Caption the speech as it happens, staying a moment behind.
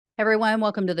Everyone,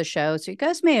 welcome to the show. So you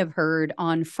guys may have heard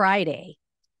on Friday,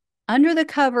 under the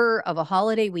cover of a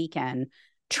holiday weekend,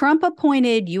 Trump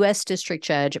appointed U.S. District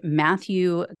Judge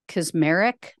Matthew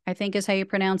Kacsmaryk, I think is how you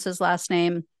pronounce his last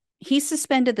name. He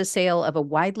suspended the sale of a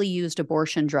widely used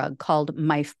abortion drug called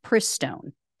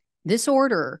mifepristone. This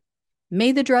order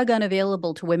made the drug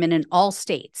unavailable to women in all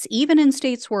states, even in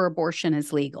states where abortion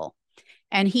is legal.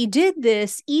 And he did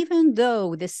this even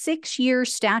though the 6-year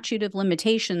statute of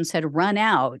limitations had run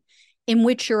out in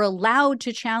which you're allowed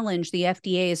to challenge the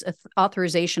FDA's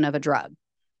authorization of a drug.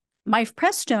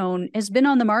 Mifepristone has been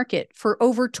on the market for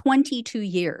over 22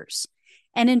 years.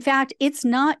 And in fact, it's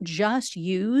not just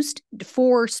used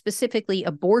for specifically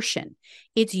abortion.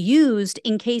 It's used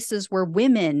in cases where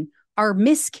women are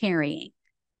miscarrying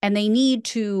and they need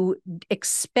to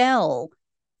expel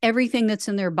everything that's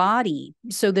in their body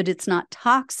so that it's not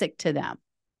toxic to them.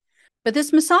 But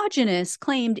this misogynist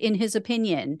claimed in his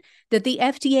opinion that the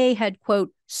FDA had,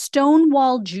 quote,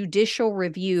 stonewalled judicial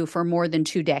review for more than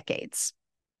 2 decades.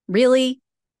 Really?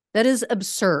 That is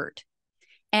absurd.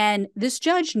 And this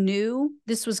judge knew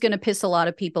this was going to piss a lot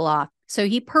of people off. So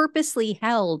he purposely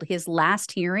held his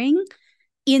last hearing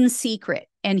in secret.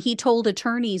 And he told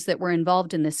attorneys that were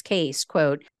involved in this case,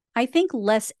 quote, I think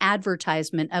less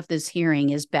advertisement of this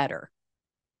hearing is better.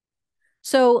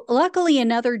 So luckily,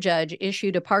 another judge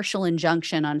issued a partial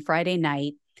injunction on Friday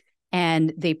night,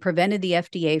 and they prevented the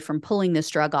FDA from pulling this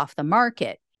drug off the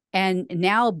market. And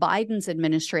now Biden's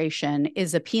administration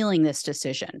is appealing this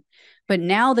decision. But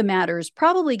now the matter is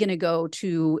probably going to go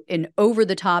to an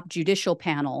over-the-top judicial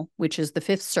panel, which is the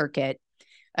Fifth Circuit.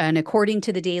 And according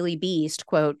to the Daily Beast,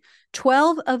 quote,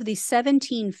 12 of the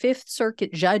 17 Fifth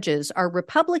Circuit judges are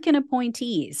Republican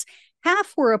appointees.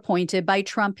 Half were appointed by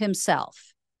Trump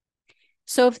himself.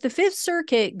 So if the Fifth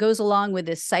Circuit goes along with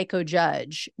this psycho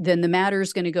judge, then the matter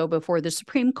is going to go before the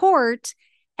Supreme Court,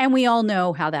 and we all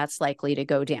know how that's likely to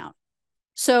go down.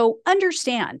 So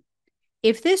understand,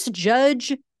 if this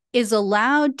judge is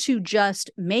allowed to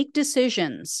just make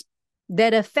decisions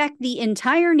that affect the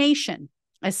entire nation,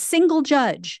 a single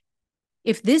judge,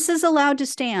 if this is allowed to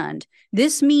stand,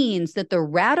 this means that the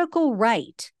radical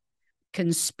right,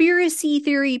 conspiracy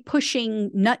theory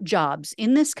pushing nut jobs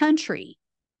in this country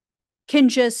can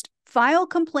just file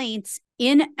complaints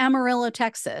in Amarillo,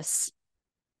 Texas,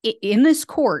 in this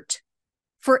court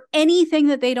for anything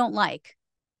that they don't like.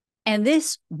 And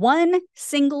this one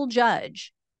single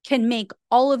judge can make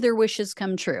all of their wishes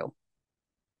come true.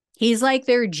 He's like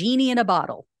their genie in a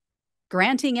bottle,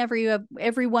 granting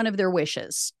every one of their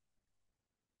wishes.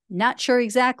 Not sure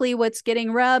exactly what's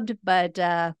getting rubbed, but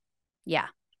yeah.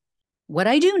 What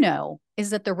I do know is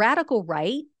that the radical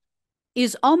right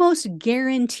is almost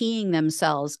guaranteeing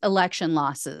themselves election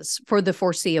losses for the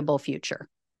foreseeable future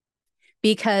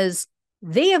because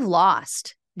they have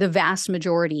lost the vast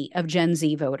majority of Gen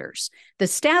Z voters. The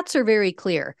stats are very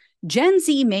clear. Gen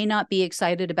Z may not be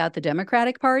excited about the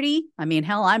Democratic Party. I mean,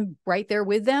 hell, I'm right there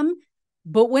with them.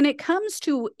 But when it comes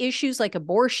to issues like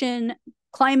abortion,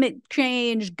 climate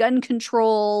change, gun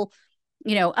control,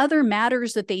 other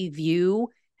matters that they view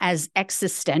as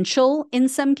existential in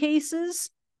some cases,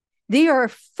 they are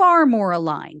far more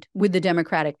aligned with the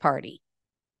Democratic Party.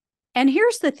 And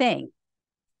here's the thing.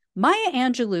 Maya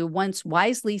Angelou once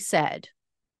wisely said,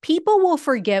 people will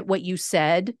forget what you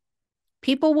said,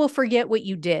 people will forget what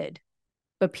you did,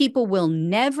 but people will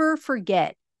never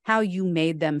forget how you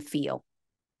made them feel.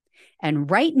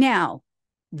 And right now,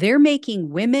 they're making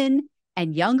women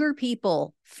and younger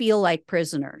people feel like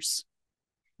prisoners.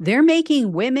 They're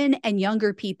making women and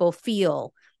younger people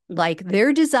feel like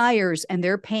their desires and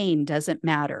their pain doesn't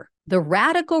matter. The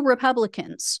radical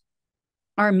Republicans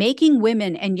are making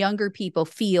women and younger people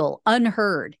feel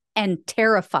unheard and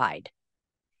terrified.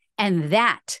 And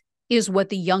that is what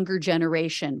the younger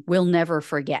generation will never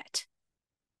forget.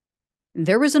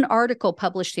 There was an article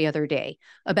published the other day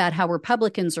about how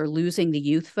Republicans are losing the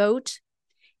youth vote.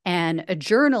 And a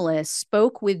journalist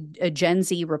spoke with a Gen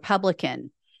Z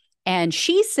Republican, and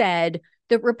she said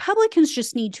that Republicans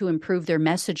just need to improve their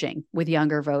messaging with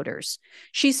younger voters.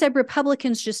 She said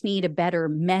Republicans just need a better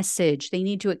message. They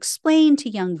need to explain to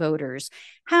young voters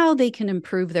how they can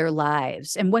improve their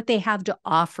lives and what they have to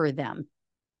offer them.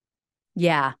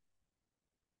 Yeah,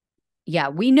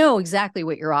 we know exactly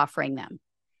what you're offering them.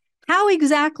 How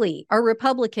exactly are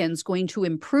Republicans going to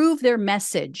improve their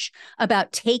message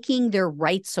about taking their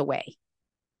rights away?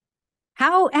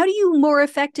 How do you more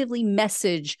effectively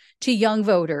message to young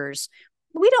voters?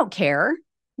 We don't care.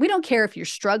 We don't care if you're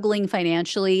struggling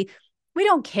financially. We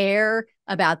don't care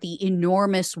about the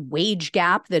enormous wage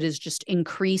gap that has just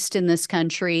increased in this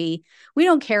country. We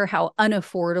don't care how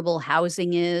unaffordable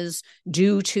housing is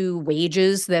due to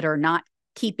wages that are not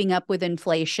keeping up with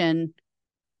inflation.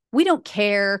 We don't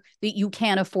care that you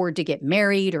can't afford to get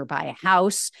married or buy a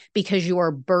house because you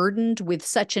are burdened with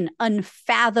such an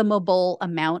unfathomable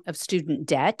amount of student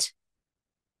debt.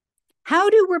 How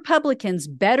do Republicans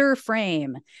better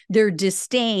frame their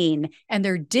disdain and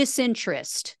their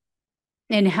disinterest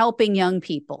in helping young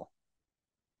people?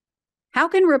 How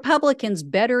can Republicans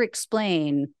better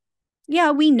explain,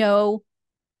 yeah, we know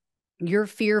you're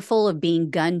fearful of being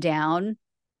gunned down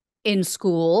in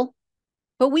school,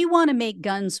 but we want to make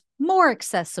guns more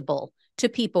accessible to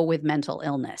people with mental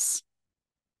illness?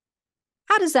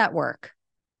 How does that work?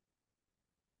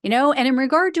 And in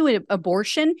regard to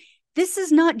abortion, this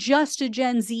is not just a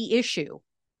Gen Z issue.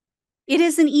 It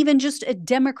isn't even just a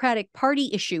Democratic Party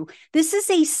issue. This is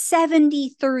a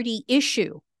 70-30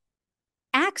 issue.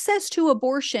 Access to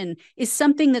abortion is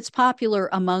something that's popular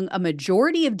among a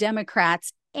majority of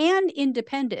Democrats and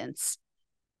independents,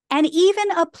 and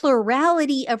even a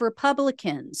plurality of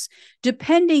Republicans,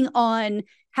 depending on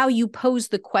how you pose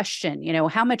the question,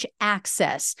 how much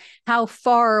access, how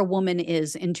far a woman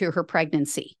is into her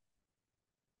pregnancy.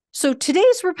 So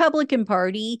today's Republican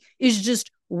Party is just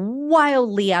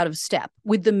wildly out of step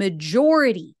with the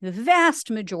majority, the vast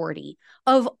majority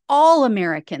of all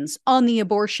Americans on the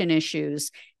abortion issues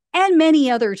and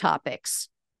many other topics.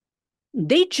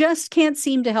 They just can't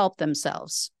seem to help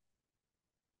themselves.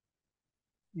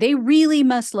 They really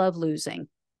must love losing.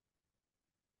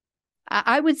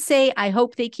 I would say I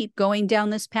hope they keep going down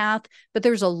this path, but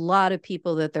there's a lot of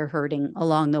people that they're hurting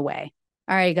along the way.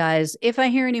 All right, guys, if I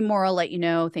hear any more, I'll let you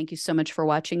know. Thank you so much for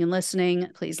watching and listening.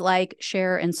 Please like,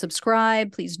 share, and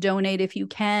subscribe. Please donate if you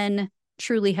can.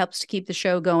 Truly helps to keep the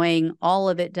show going. All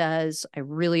of it does. I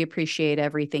really appreciate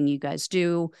everything you guys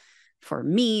do for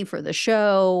me, for the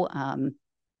show.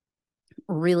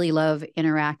 Really love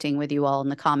interacting with you all in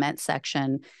the comment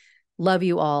section. Love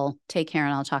you all. Take care,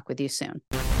 and I'll talk with you soon.